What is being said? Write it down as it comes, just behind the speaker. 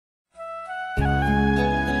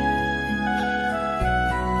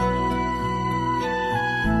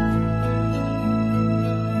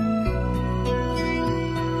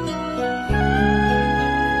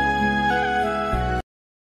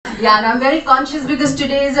Yeah, and I'm very conscious because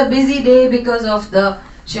today is a busy day because of the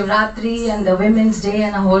Shivratri and the Women's Day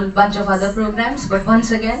and a whole bunch of other programs. But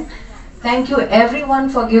once again, thank you everyone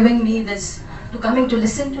for giving me this, to coming to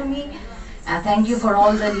listen to me. And thank you for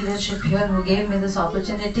all the leadership here who gave me this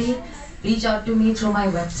opportunity. Reach out to me through my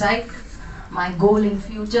website. My goal in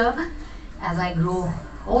future, as I grow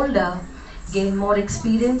older, gain more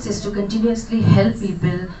experience, is to continuously help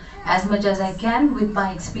people as much as I can with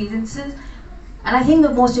my experiences. And I think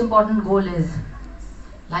the most important goal is,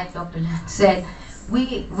 like Dr. Lan said,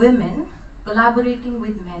 we women collaborating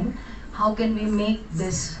with men, how can we make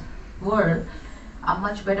this world a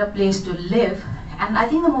much better place to live? And I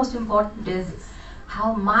think the most important is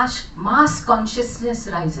how mass consciousness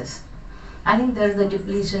rises. I think there is a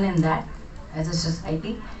depletion in that as a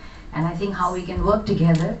society, and I think how we can work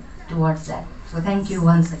together towards that. So thank you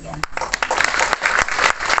once again.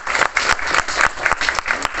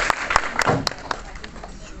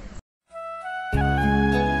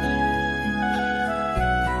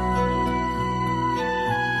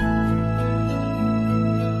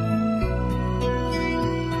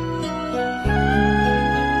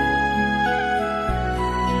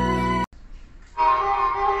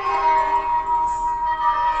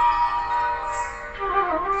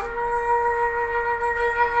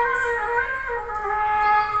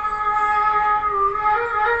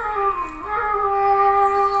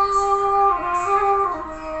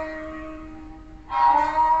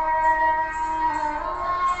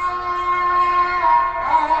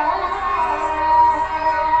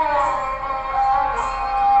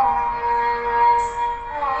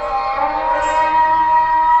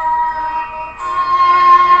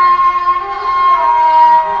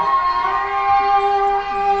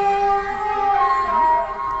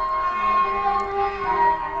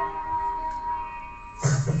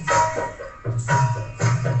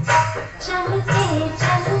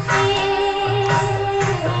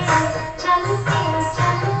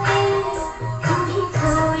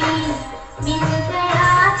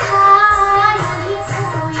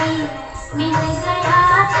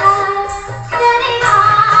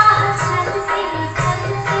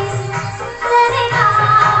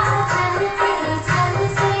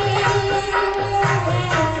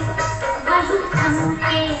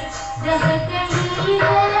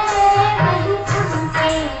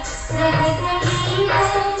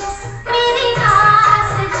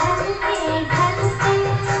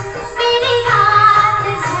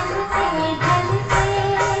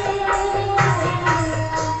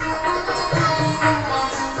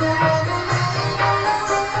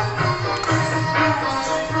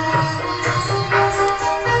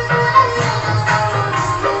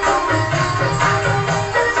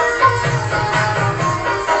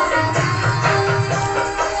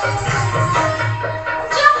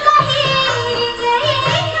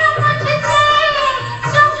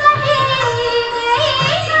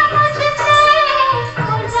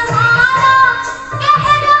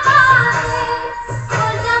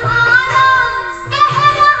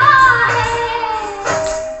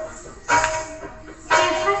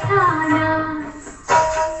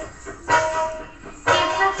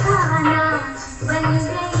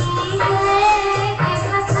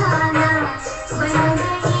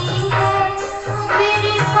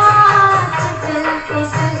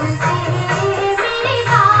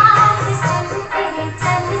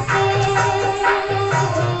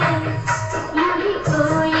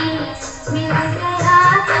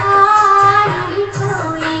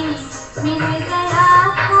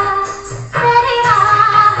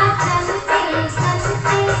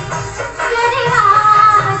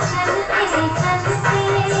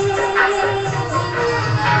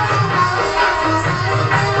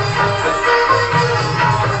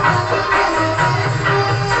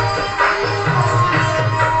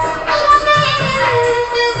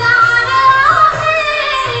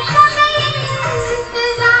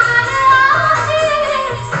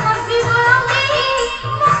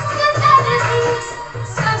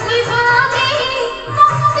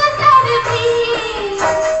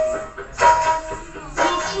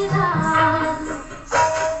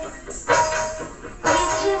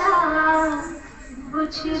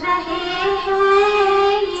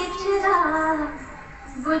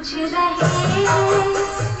 बुझ रहे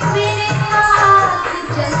हैं